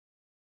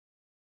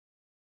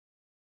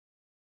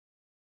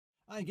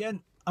Hi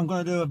again, I'm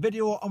going to do a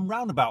video on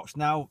roundabouts.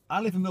 Now, I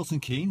live in Milton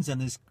Keynes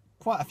and there's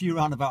quite a few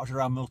roundabouts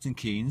around Milton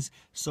Keynes.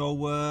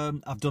 So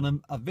I've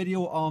done a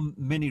video on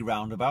mini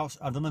roundabouts,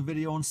 I've done a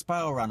video on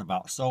spiral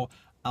roundabouts. So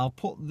I'll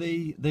put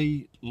the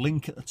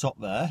link at the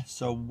top there.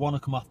 So one will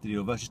come after the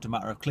other, it's just a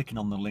matter of clicking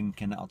on the link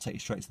and that'll take you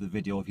straight to the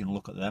video if you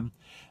want to look at them.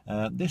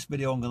 This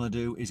video I'm going to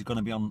do is going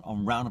to be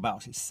on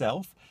roundabouts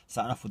itself,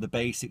 starting off with the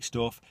basic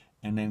stuff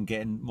and then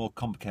getting more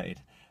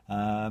complicated.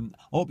 I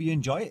hope you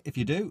enjoy it. If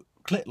you do,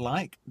 click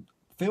like.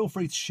 Feel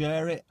free to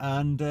share it,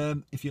 and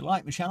if you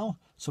like my channel,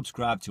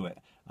 subscribe to it.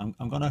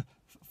 I'm going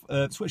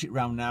to switch it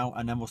around now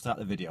and then we'll start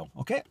the video,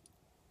 okay?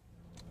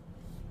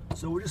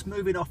 So we're just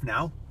moving off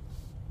now,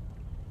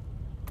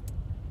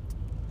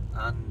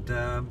 and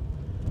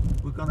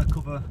we're going to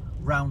cover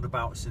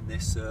roundabouts in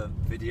this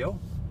video.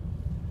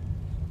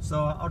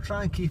 So I'll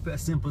try and keep it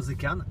as simple as I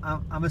can.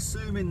 I'm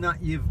assuming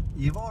that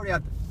you've already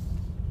had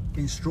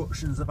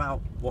instructions about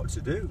what to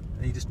do,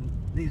 and you just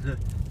need a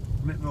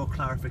bit more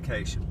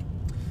clarification.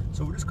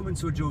 So we're just coming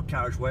to a dual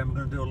carriageway and we're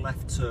going to do a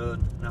left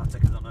turn. Now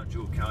take us on a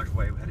dual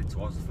carriageway, we're heading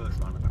towards the first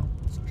roundabout.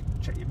 So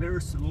check your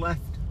mirrors to the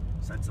left,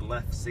 centre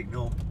left,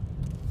 signal.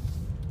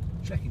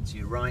 Checking to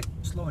your right,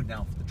 slowing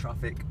down for the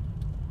traffic.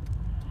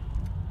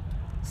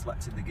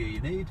 Selecting the gear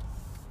you need.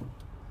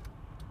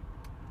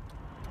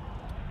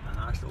 A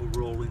nice little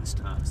rolling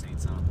start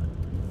seats, aren't they?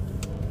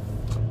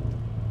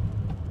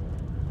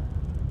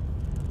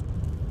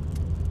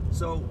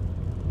 So,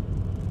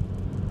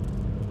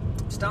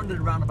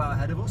 standard roundabout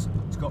ahead of us,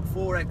 it's got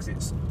 4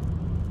 exits.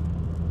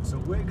 So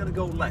we're going to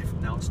go left.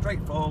 Now it's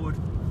straightforward.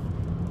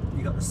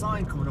 You got the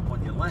sign coming up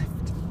on your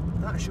left.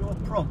 That's your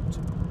prompt.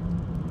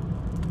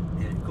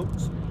 Here it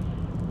comes.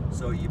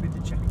 So you'll be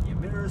checking your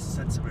mirrors,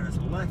 centre mirrors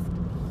left,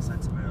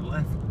 centre mirror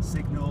left,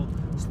 signal,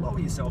 slow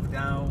yourself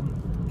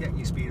down, get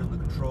your speed under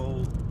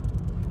control.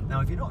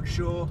 Now if you're not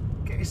sure,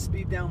 get your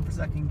speed down for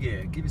second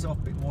gear, give yourself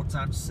a bit more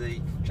time to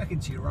see, check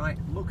into your right,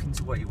 look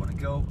into where you want to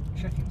go,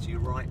 check into your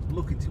right,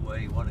 look into where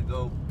you want to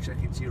go, check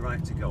into your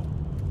right to go.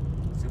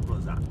 Simple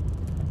as that.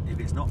 If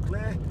it's not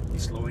clear, you're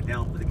slowing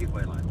down for the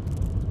giveaway line.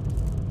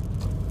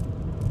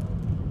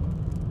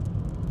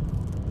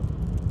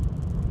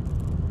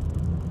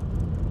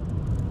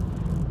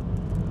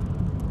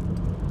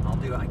 I'll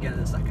do that again in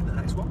a second, the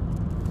next one.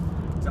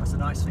 That's the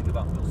nice thing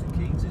about Milton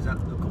Keynes, is that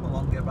they'll come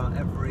along about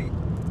every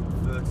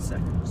 30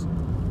 seconds.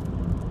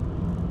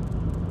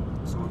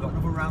 So we've got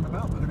another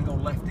roundabout, we're going to go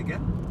left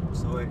again.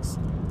 So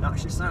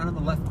that's your sign on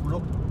the left coming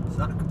up, so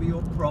that could be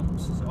your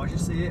prompts. So as you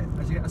see it,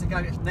 as the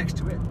guy gets next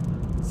to it,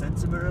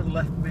 centre mirror,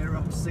 left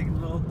mirror,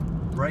 signal,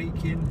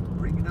 braking,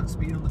 bringing that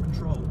speed under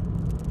control.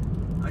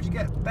 As you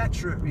get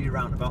better at your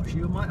roundabouts,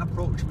 you might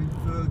approach them in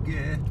third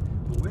gear,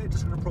 but we're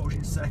just going to approach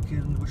in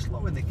second. We're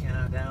slowing the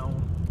car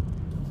down.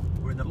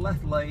 We're in the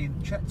left lane,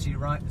 check to your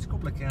right, there's a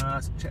couple of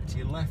cars, check to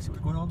your left, see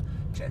what's going on,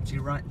 check to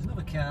your right, there's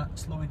another car,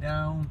 slowing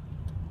down,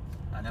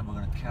 and then we're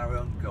going to carry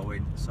on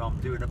going. So I'm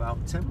doing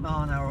about 10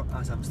 miles an hour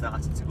as I'm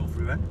starting to go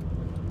through then.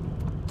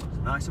 It's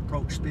a nice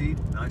approach speed,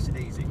 nice and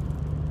easy.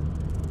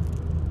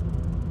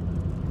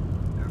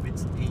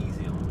 Everything's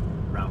easy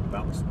on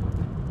roundabouts.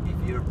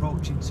 If you're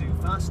approaching too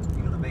fast,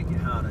 you're going to make it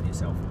hard on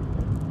yourself.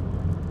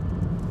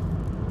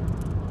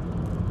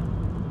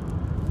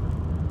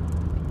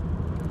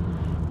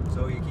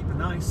 So you keep a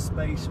nice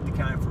space from the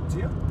car in front of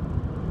you.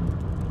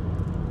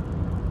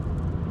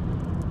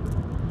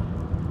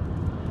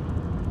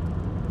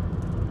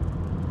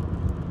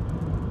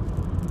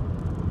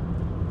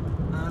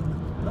 And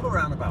another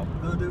roundabout,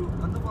 we're going to do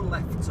another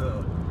left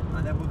turn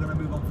and then we're going to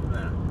move on from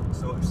there.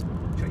 So it's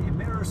check your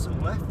mirrors to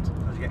the left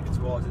as you get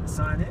towards the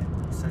sign here,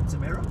 centre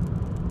mirror,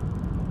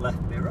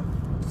 left mirror,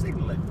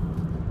 signalling,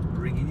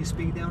 bringing your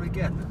speed down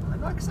again.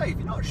 And like I say, if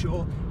you're not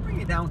sure,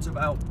 bring it down to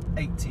about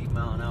 18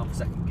 miles an hour for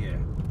second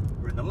gear.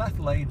 We're in the left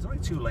lane, there's only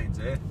 2 lanes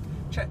here.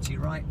 Check to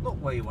your right, look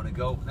where you want to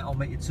go, and that'll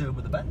make you turn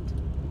with the bend.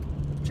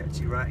 Check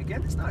to your right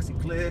again, it's nice and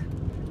clear.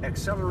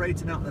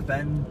 Accelerating out the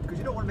bend, because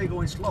you don't want to be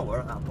going slower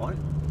at that point.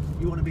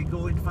 You want to be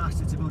going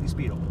faster to build your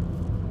speed up.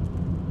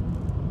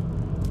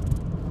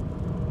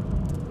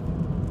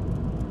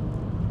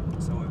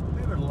 So we're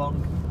moving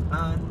along,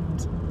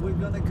 and we're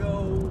going to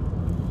go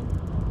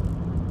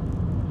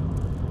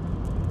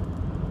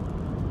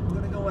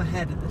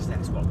ahead at this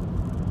next one.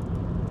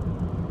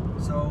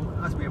 So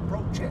as we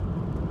approach it,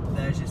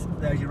 there's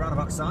your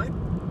roundabout sign.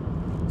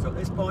 So at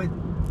this point,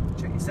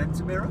 check your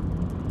centre mirror,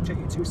 check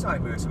your 2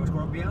 side mirrors, so what's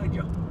going on behind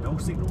you. No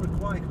signal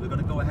required, we're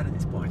going to go ahead at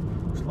this point.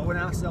 Slowing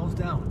ourselves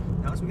down.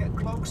 Now as we get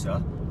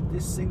closer,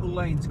 this single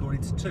lane's going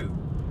into 2.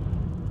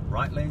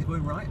 Right lane's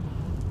going right,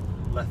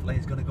 left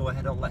lane's going to go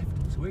ahead or left.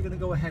 So we're going to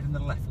go ahead in the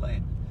left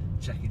lane.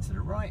 Checking to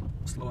the right,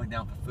 slowing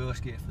down for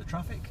first gear for the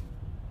traffic.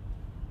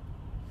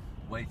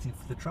 Waiting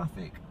for the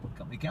traffic.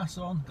 Got my gas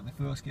on, got my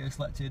first gear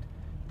selected.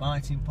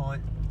 Biting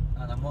point,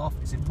 and I'm off.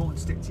 It's important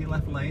to stick to your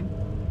left lane.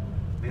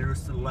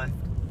 Mirrors to the left,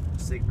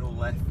 signal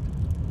left.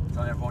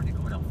 Tell everyone you're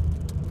coming off.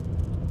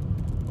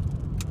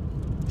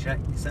 Check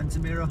your centre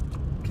mirror,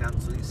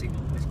 cancel your signal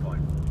at this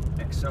point.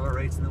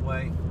 Accelerating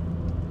away,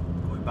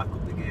 going back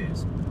up the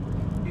gears.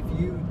 If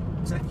you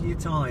taking your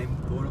time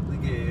going up the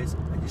gears,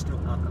 and you still,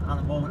 at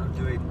the moment I'm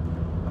doing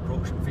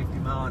approaching 50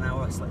 mile an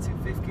hour, selecting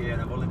 5th gear,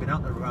 and I've only been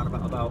out there around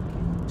about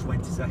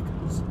 20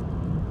 seconds.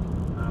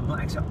 And I'm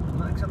not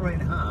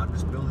accelerating hard, I'm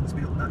just building the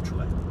speed up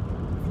naturally.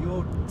 If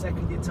you're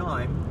taking your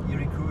time,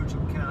 you're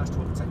encouraging cars to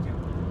overtake you.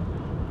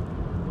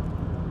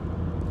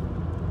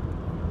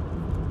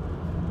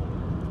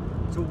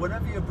 So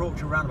whenever you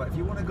approach a roundabout, if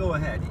you want to go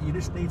ahead, you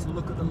just need to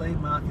look at the lane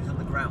markings on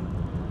the ground.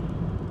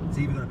 It's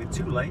either going to be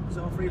 2 lanes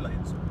or 3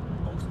 lanes.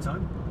 Most of the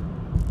time,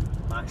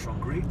 lights are on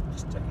green,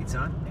 just take your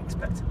time,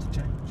 expect it to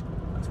change.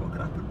 That's what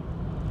could happen.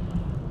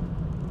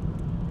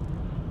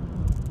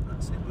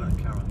 That's it, we're going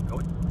to carry on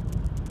going.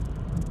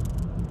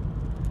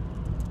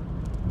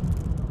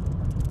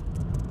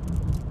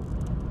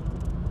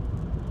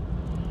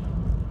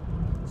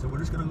 So we're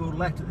just going to go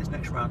left at this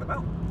next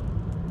roundabout.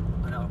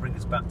 And that'll bring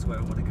us back to where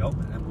we want to go,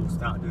 and then we'll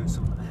start doing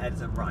some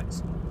heads and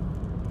rights.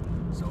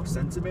 So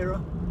centre mirror,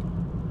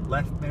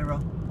 left mirror,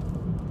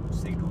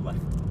 signal left.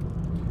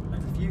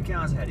 There's a few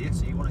cars ahead of you,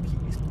 so you want to keep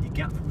your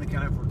gap from the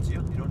car in front of you.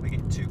 You don't want to be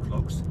getting too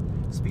close.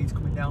 Speed's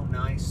coming down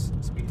nice,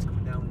 speed's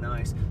coming down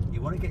nice. You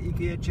want to get your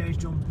gear change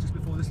done just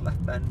before this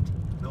left bend.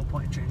 No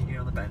point in changing gear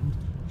on the bend.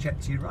 Check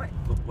to your right,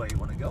 look where you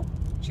want to go.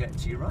 Check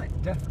to your right,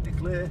 definitely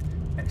clear.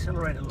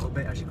 Accelerate a little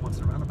bit as you come to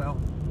the roundabout.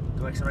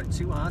 Don't accelerate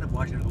too hard,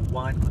 otherwise you're going to go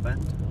wide on the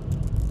bend.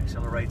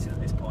 Accelerating at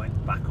this point,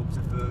 back up to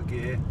 3rd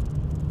gear,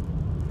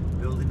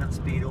 building that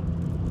speed up.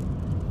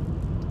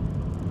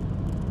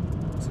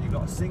 So you've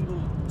got a single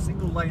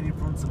lane in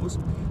front of us.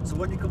 So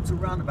when you come to a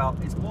roundabout,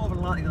 it's more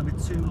than likely going to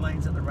be 2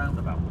 lanes at the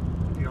roundabout.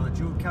 If you're on a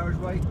dual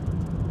carriageway,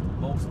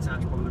 most of the time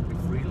it's probably going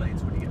to be 3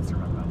 lanes when you get to the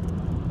roundabout.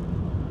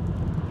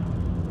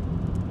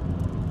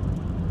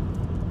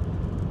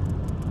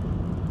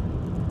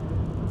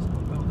 So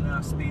we're building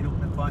our speed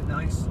up and quite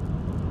nice.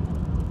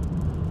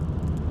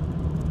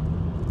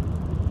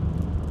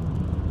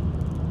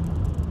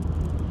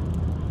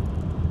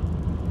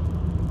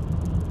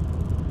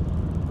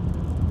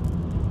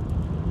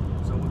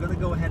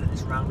 Go ahead at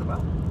this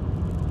roundabout.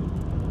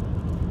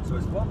 So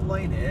there's 1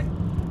 lane here,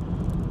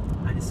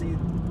 and you see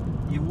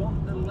you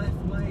want the left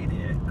lane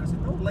here because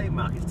there's no lane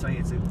markers telling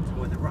you to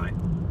go in the right.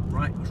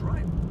 Right goes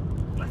right,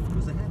 left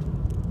goes ahead,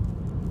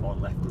 or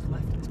left goes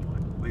left at this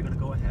point. We're going to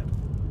go ahead.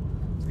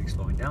 So you're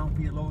slowing down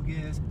for your low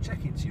gears,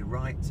 checking to your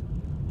right,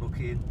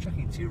 looking,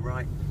 checking to your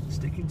right,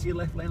 sticking to your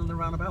left lane on the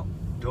roundabout.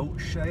 Don't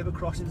shave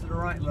across into the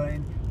right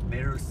lane,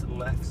 mirrors to the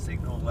left,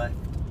 signal left.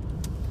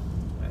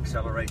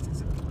 Accelerating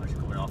as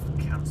you're coming off and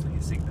cancelling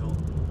your signal,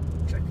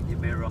 checking your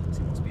mirror,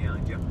 see what's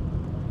behind you.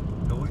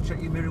 Always check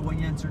your mirror when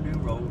you enter a new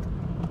road.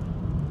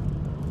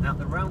 Now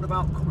the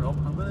roundabout coming up,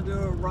 I'm going to do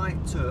a right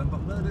turn, but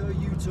I'm going to do a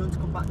U-turn to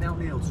come back down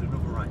the hill to another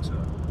right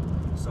turn.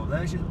 So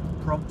there's your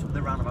prompt with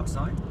the roundabout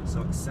sign.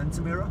 So it's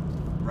centre mirror,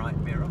 right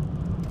mirror,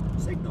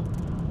 signal.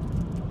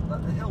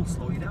 Let the hill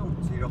slow you down,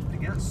 so you're off the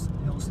gas,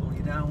 the hill slow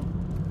you down,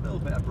 a little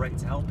bit of brake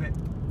to help it.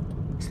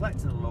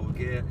 Selecting the lower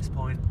gear at this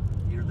point,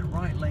 you're in the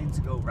right lane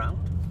to go round.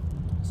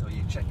 So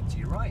you're checking to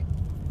your right,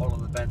 follow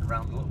the bend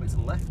around a little bit to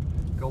the left,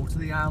 go to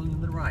the island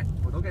on the right,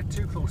 but don't get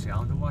too close to the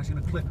island, otherwise you're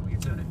going to clip it when you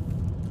turn it.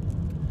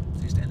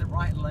 So you stay in the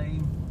right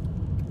lane.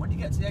 When you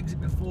get to the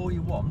exit before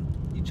you want,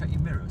 you check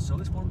your mirrors. So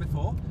this one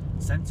before,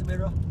 centre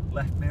mirror,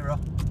 left mirror,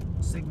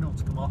 signal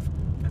to come off,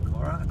 and go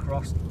right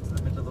across to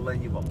the middle of the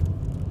lane you want.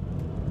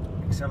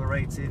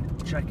 Accelerating,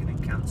 checking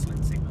and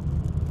cancelling signal.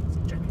 So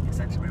checking your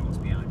centre mirror, what's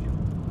behind you.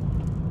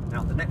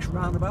 Now the next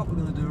roundabout,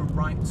 we're going to do a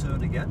right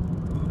turn again.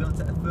 We're going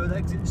to take a 3rd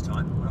exit this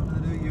time. We're not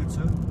going to do a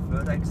U-turn.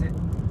 3rd exit.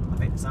 I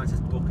think the sign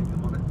says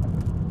Buckingham on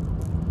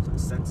it. So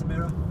it's centre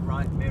mirror,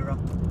 right mirror,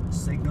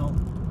 signal.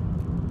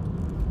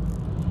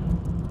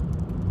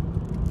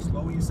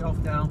 Slowing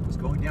yourself down. It's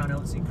going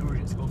downhill. It's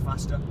encouraging it to go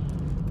faster.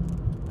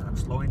 And I'm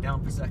slowing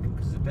down for a second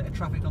because there's a bit of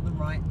traffic on the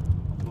right.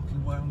 I'm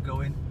looking where I'm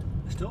going.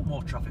 There's still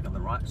more traffic on the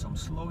right, so I'm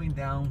slowing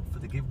down for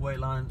the giveaway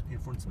line in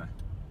front of me.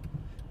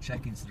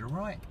 Checking to the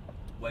right.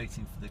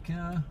 Waiting for the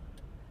car,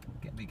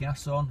 get my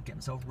gas on, get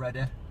myself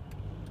ready,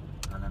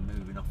 and I'm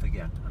moving off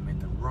again. I'm in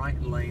the right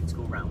lane to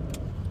go round.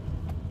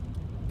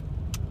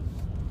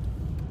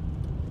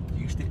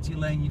 You stick to your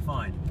lane, you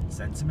find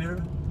centre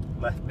mirror,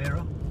 left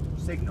mirror,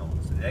 signal.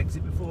 So the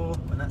exit before,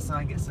 when that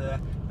sign gets there,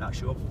 that's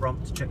your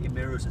prompt to check your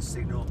mirrors and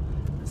signal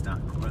and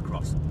start coming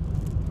across. So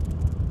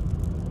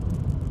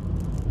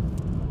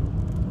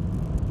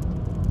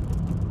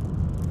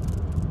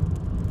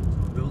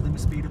I'm building my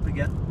speed up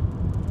again.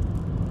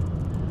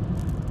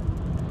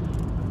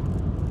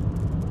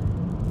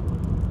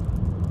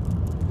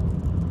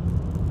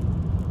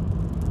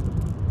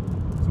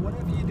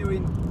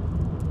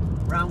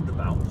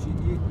 Roundabouts,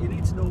 you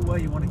need to know where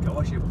you want to go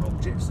as you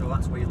approach it, so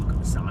that's where you look at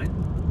the sign.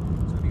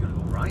 So if you're going to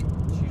go right,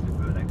 it's usually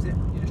 3rd exit,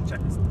 you just check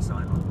the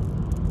sign on.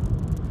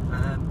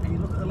 And you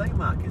look at the lane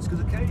markings, because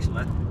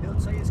occasionally it'll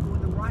tell you to go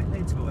in the right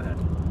lane to go ahead,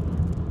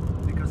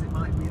 because it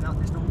might be that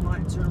there's no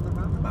right turn on the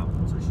roundabout,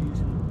 so it's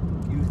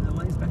using the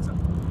lanes better.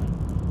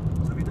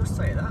 So if it does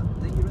say that,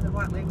 then you're in the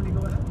right lane when you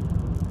go ahead.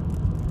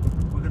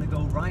 We're going to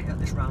go right at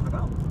this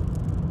roundabout.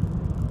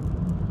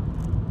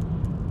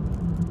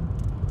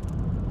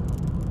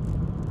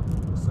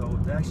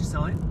 there's your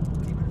sign,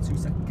 keeping a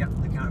 2-second gap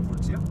from the car in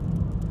front of you.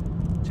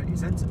 Check your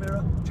centre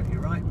mirror, check your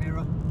right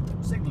mirror,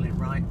 signalling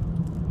right.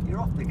 You're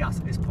off the gas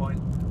at this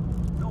point.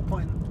 No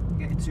point in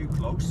getting too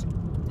close.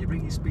 You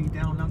bring your speed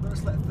down. Now I'm going to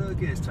select third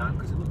gear this time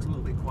because it looks a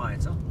little bit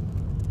quieter.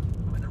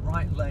 I'm in the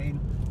right lane,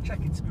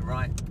 checking to be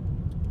right.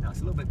 Now it's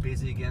a little bit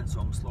busy again, so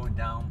I'm slowing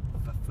down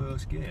for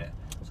first gear.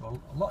 So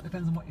a lot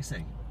depends on what you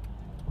see.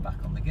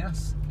 Back on the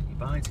gas, get your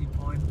biting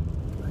point,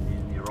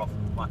 and you're off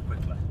quite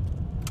quickly.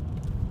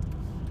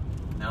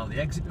 Now the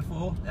exit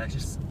before, there's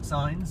your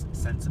signs,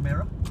 centre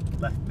mirror,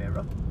 left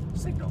mirror,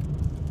 signal.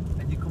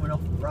 And you're coming off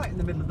right in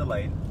the middle of the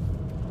lane.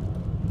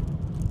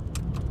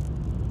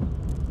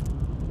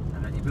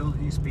 And then you're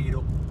building your speed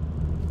up.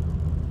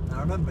 Now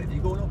remember, if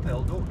you're going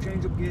uphill, don't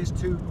change up gears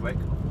too quick,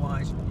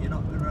 otherwise you're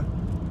not going to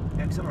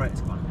accelerate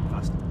as quite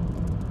fast.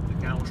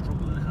 The car will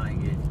struggle in high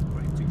gear if you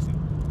put it too soon.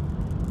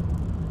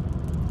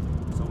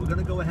 So we're going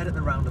to go ahead at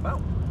the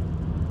roundabout,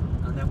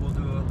 and then we'll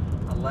do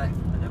a left,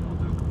 and then we'll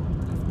do a couple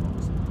of left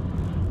ones.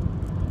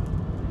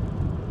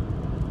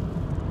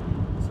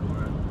 So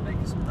we're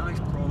making some nice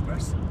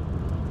progress.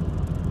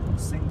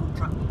 Single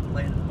track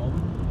lane at the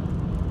moment.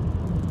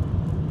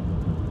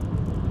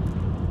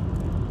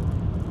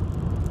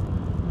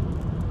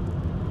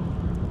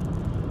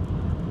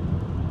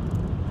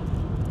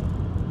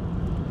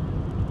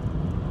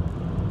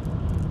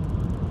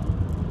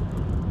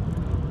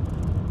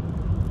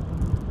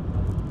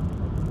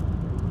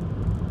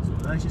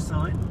 There's your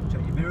sign. Check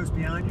your mirrors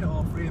behind you,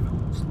 all three of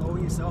them. Slow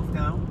yourself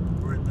down.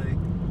 We're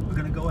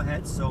going to go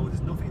ahead, so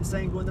there's nothing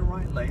saying go in the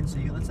right lane, so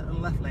you're going to take the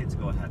left lane to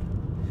go ahead.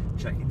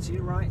 Checking to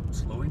your right,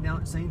 slowing down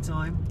at the same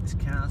time. This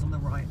car's on the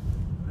right,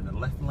 in the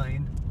left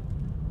lane.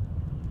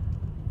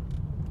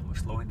 We're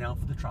slowing down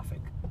for the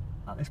traffic.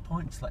 At this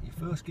point, select your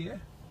first gear,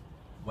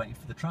 waiting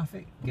for the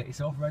traffic, get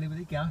yourself ready with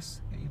your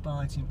gas, get your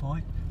biting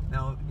point.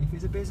 Now, if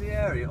it's a busy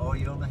area or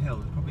you're on the hill,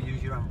 you'll probably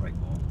use your handbrake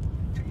more.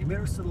 Check your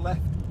mirrors to the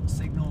left,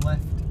 signal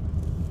left.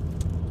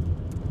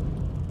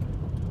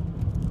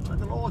 And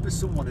there'll always be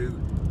someone who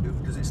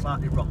does it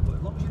slightly wrong, but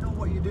as long as you know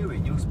what you're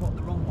doing, you'll spot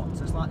the wrong one.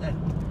 So it's like then,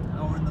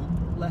 now we're in the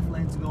left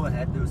lane to go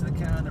ahead, there was a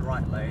car in the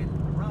right lane,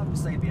 rather than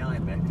stay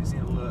behind me, because he's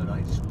in a learner,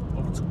 he just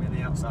overtook me on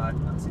the outside,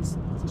 and that's his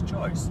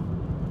choice.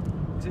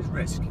 It's his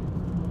risk.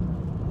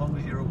 As long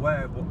as you're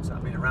aware of what's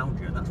happening around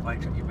you, and that's why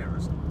you check your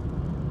mirrors. So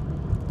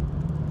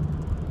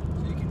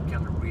you can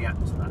kind of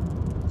react to that.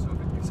 So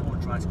if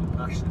someone tries to go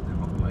past you in the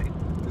wrong lane,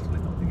 just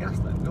lift up the gas,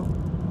 let them go.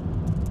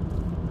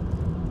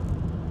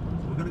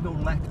 We're going to go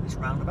left at this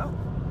roundabout,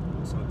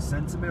 so it's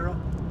centre mirror,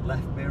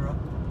 left mirror,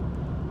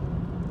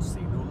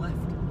 signal left.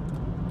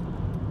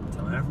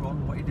 Telling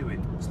everyone what you're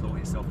doing, slowing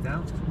yourself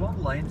down. So it's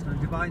one lane, it's going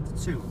to divide into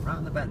two, right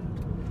on the bend.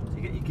 So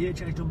you get your gear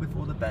change done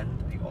before the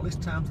bend, and you've got all this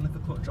time to lift the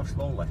clutch off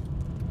slowly.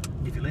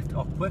 If you lift it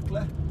off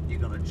quickly, you're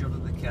going to judder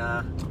the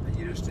car, and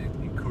you're just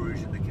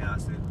encouraging the car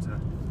to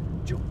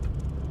jump.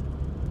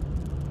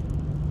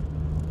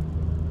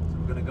 So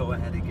we're going to go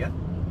ahead again.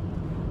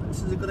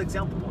 This is a good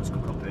example of what's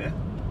coming up here.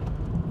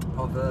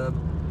 Of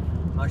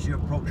as you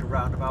approach a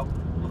roundabout,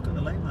 look at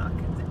the lane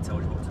markings, it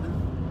tells you what to do.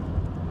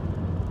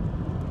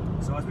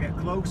 So as we get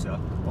closer,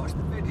 watch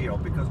the video,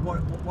 because what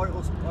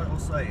it'll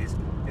say is,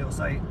 it'll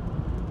say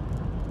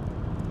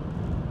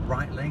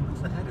right lane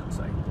goes ahead, it'll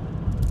say.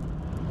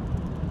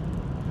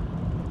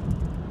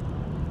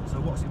 So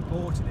what's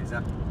important is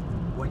that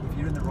if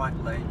you're in the right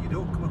lane, you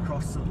don't come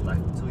across to the left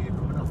until you're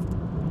coming off.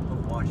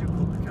 Otherwise you'll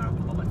cut the car up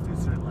on the left, through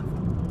the left.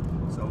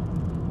 So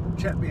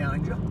check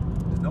behind you.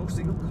 There's no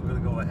signal because we're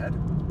going to go ahead.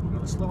 We're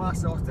going to slow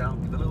ourselves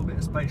down, give a little bit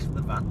of space from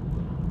the van.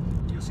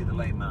 You'll see the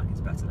lane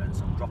markings better then,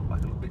 so I'll drop back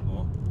a little bit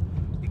more.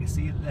 You can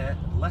see it there,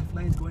 left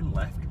lane's going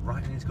left,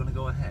 right lane's going to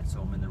go ahead.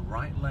 So I'm in the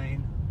right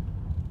lane,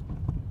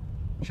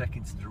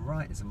 checking to the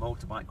right, there's a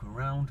motorbike going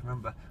round.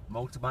 Remember,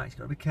 motorbikes, you've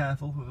got to be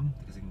careful with them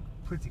because you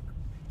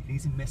can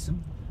easily miss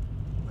them.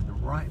 In the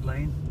right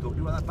lane, don't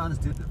do what that van's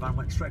doing, the van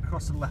went straight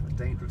across to the left, it's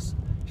dangerous.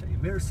 Check your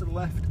mirrors to the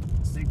left,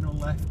 signal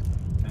left,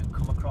 and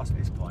come across at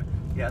this point.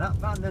 Yeah, that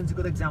van then's a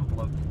good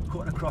example of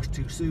cutting across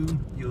too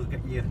soon, you'll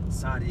get your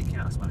side of your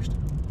car smashed.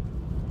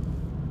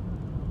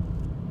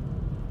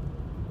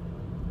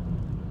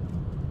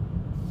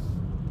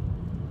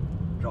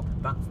 Drop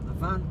it back from the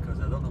van because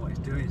I don't know what he's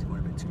doing, he's going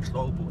a bit too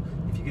slow, but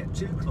if you get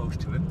too close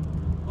to him,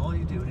 all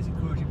you're doing is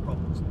encouraging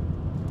problems.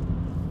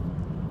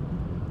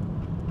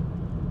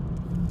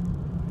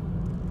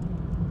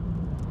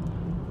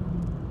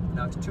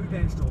 Now it's too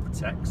dangerous to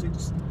overtake, so you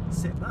just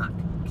sit back,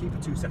 keep a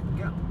 2-second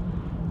gap.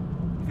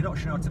 If you're not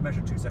sure how to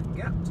measure a 2-second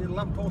gap, see the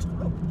lamppost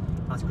coming up.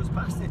 As it goes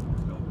past it,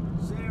 go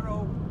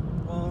 0,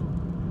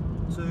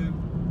 1, 2,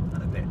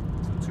 and a bit.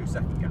 So a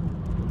 2-second gap.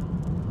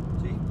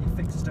 So you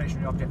fix the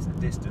stationary objects at a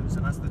distance,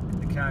 and as the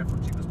car in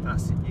front of you goes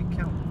past it, you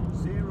count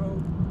 0,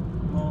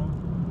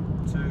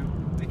 1,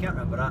 2. If you can't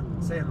remember that,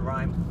 say the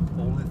rhyme,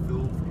 only a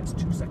fool gets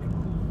 2-second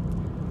rule.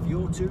 If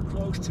you're too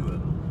close to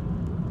them,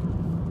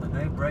 and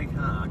they brake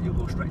hard, you'll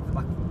go straight to the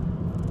back of them.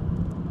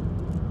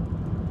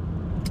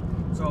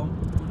 So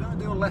we're going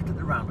to do a left at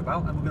the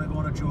roundabout, and we're going to go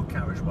on a dual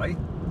carriageway.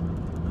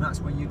 And and that's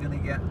when you're going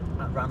to get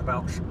at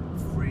roundabouts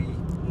 3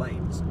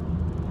 lanes.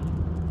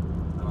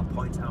 And I'll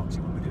point out to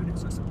you when we're doing it.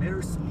 So it's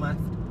mirrors to the left,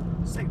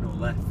 signal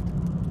left,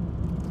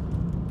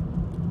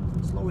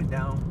 slowing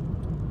down,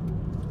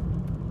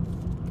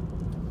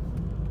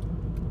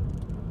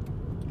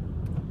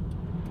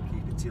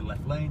 keep it to your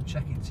left lane,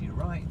 checking to your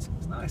right,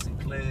 it's nice and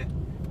clear,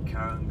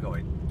 carry on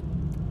going.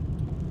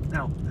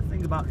 Now the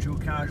thing about dual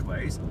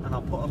carriageways, and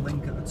I'll put a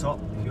link at the top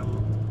if you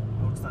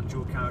understand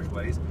dual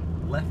carriageways,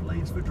 left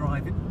lanes for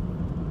driving,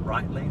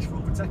 right lanes for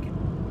overtaking.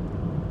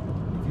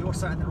 If you're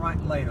sat in the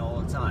right lane all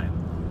the time,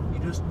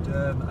 you're just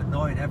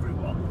annoying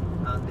everyone,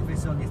 and if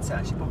it's on your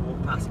test, you probably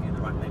won't pass it in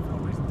the right lane for no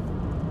reason.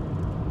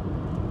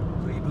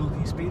 So you're building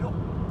your speed up.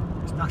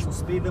 It's national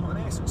speed limit on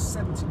here, so it's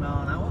 70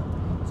 miles an hour.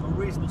 So a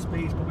reasonable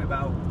speed is probably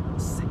about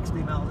 60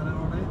 miles an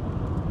hour on here.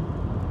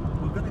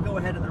 We're going to go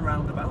ahead at the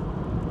roundabout.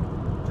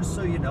 Just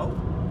so you know,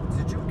 it's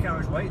a dual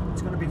carriageway,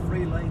 it's going to be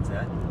 3 lanes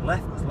there.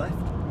 Left goes left,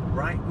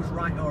 right goes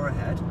right or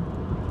ahead,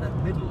 and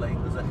then middle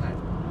lane goes ahead.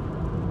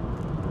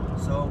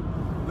 So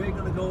we're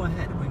going to go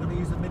ahead and we're going to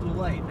use the middle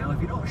lane. Now if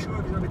you're not sure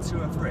if it's going to be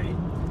 2 or 3,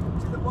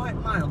 see the white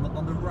line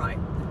on the right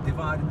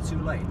dividing the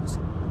 2 lanes?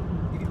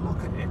 If you look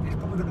at it, it's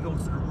probably going to go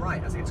to the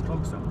right as it gets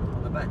closer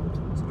on the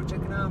bend. So we're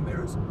checking our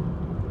mirrors.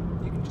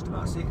 You can just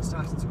about see it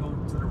starting to go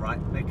to the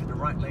right, making the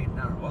right lane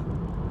narrower,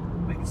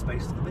 making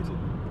space to the middle.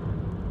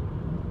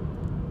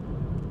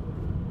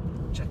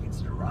 Checking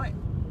to the right,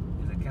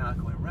 there's a car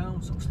going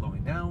round, so I'm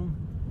slowing down,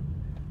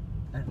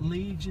 and it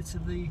leads you to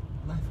the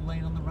left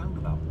lane on the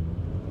roundabout.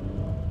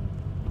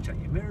 Check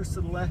your mirrors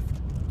to the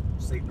left,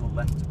 signal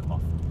left to come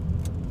off.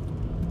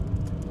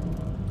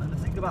 And the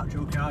thing about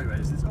dual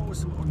carriageways is there's always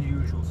something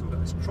unusual. So we've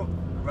got this truck,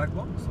 the red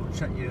one, so we'll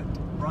check your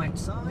right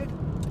side,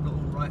 little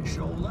right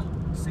shoulder,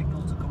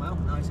 signal to come out,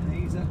 nice and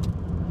easy.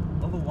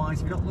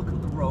 Otherwise, if you're not looking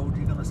at the road,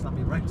 you're going to slam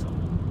your brakes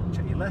on.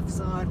 Check your left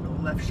side,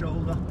 little left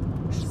shoulder,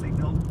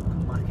 signal,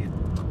 come back in.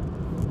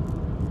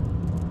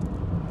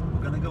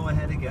 We're going to go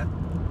ahead again.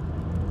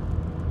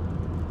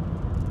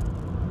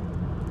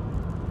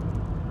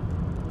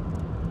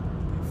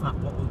 In fact,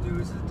 what we'll do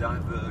is a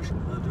diversion.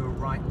 We're going to do a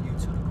right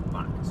U-turn and come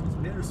back. So it's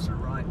mirrors to the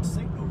right,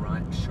 signal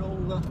right,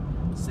 shoulder,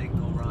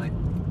 signal right,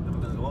 then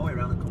we're going to go all the way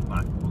around and come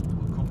back. We'll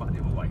come back the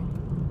other way.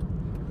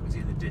 You can see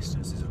in the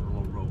distance, these are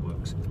all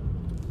roadworks.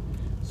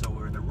 So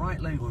we're in the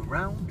right lane going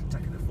round,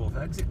 taking the 4th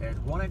exit. There's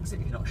 1 exit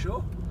if you're not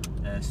sure.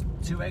 There's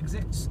 2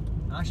 exits.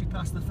 As you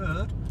pass the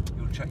 3rd,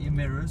 you'll check your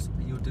mirrors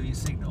and you'll do your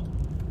signal.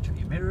 Check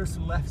your mirrors to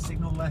the left,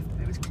 signal left.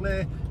 If it's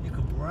clear, you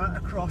come right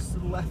across to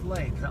the left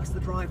lane, because that's the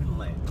driving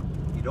lane.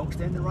 You don't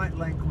stay in the right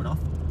lane coming off,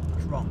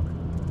 that's wrong.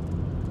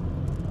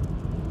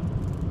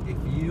 If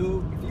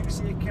you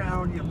see a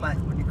car on your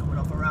left when you're coming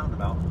off a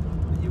roundabout,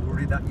 and you're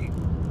worried that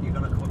you're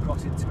going to come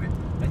across into it,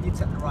 then you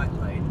take the right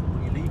lane,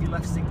 when you leave your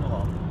left signal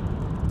on,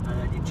 and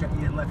then you check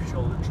your left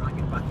shoulder and try and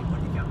get back in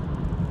when you can.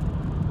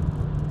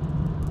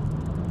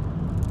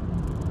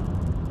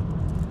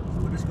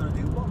 We're just going to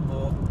do one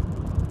more,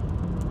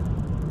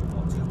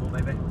 or 2 more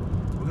maybe.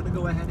 We're going to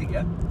go ahead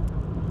again,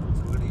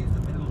 so we're going to use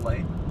the middle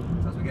lane.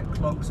 So as we get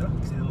closer,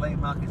 you see the lane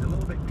mark is a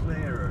little bit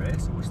clearer here,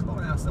 so we're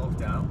slowing ourselves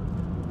down.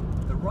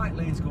 The right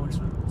lane's going to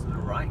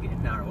the right,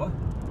 getting narrower.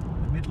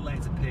 The middle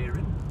lane's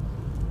appearing.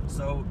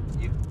 So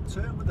you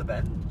turn with the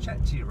bend,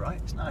 check to your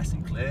right, it's nice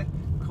and clear.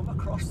 Come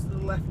across to the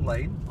left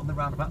lane on the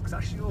roundabout, because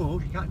that's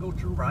yours, you can't go to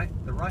the right.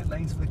 The right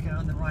lane's for the car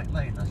in the right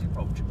lane as you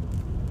approach.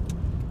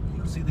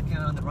 You'll see the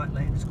car in the right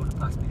lane is going to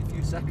pass me in a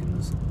few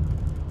seconds.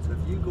 So if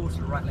you go to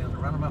the right lane on the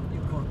roundabout,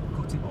 you're going to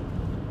cut him up.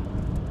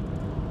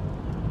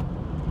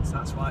 So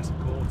that's why it's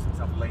important to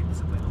have lane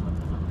discipline on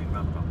the big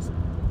roundabouts.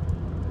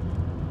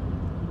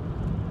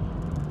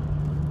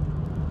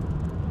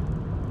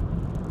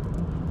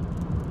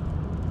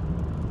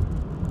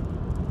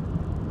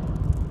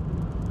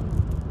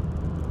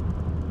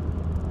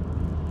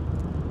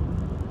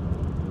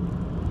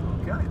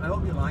 Okay, I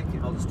hope you like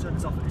it. I'll just turn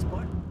this off at this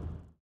point.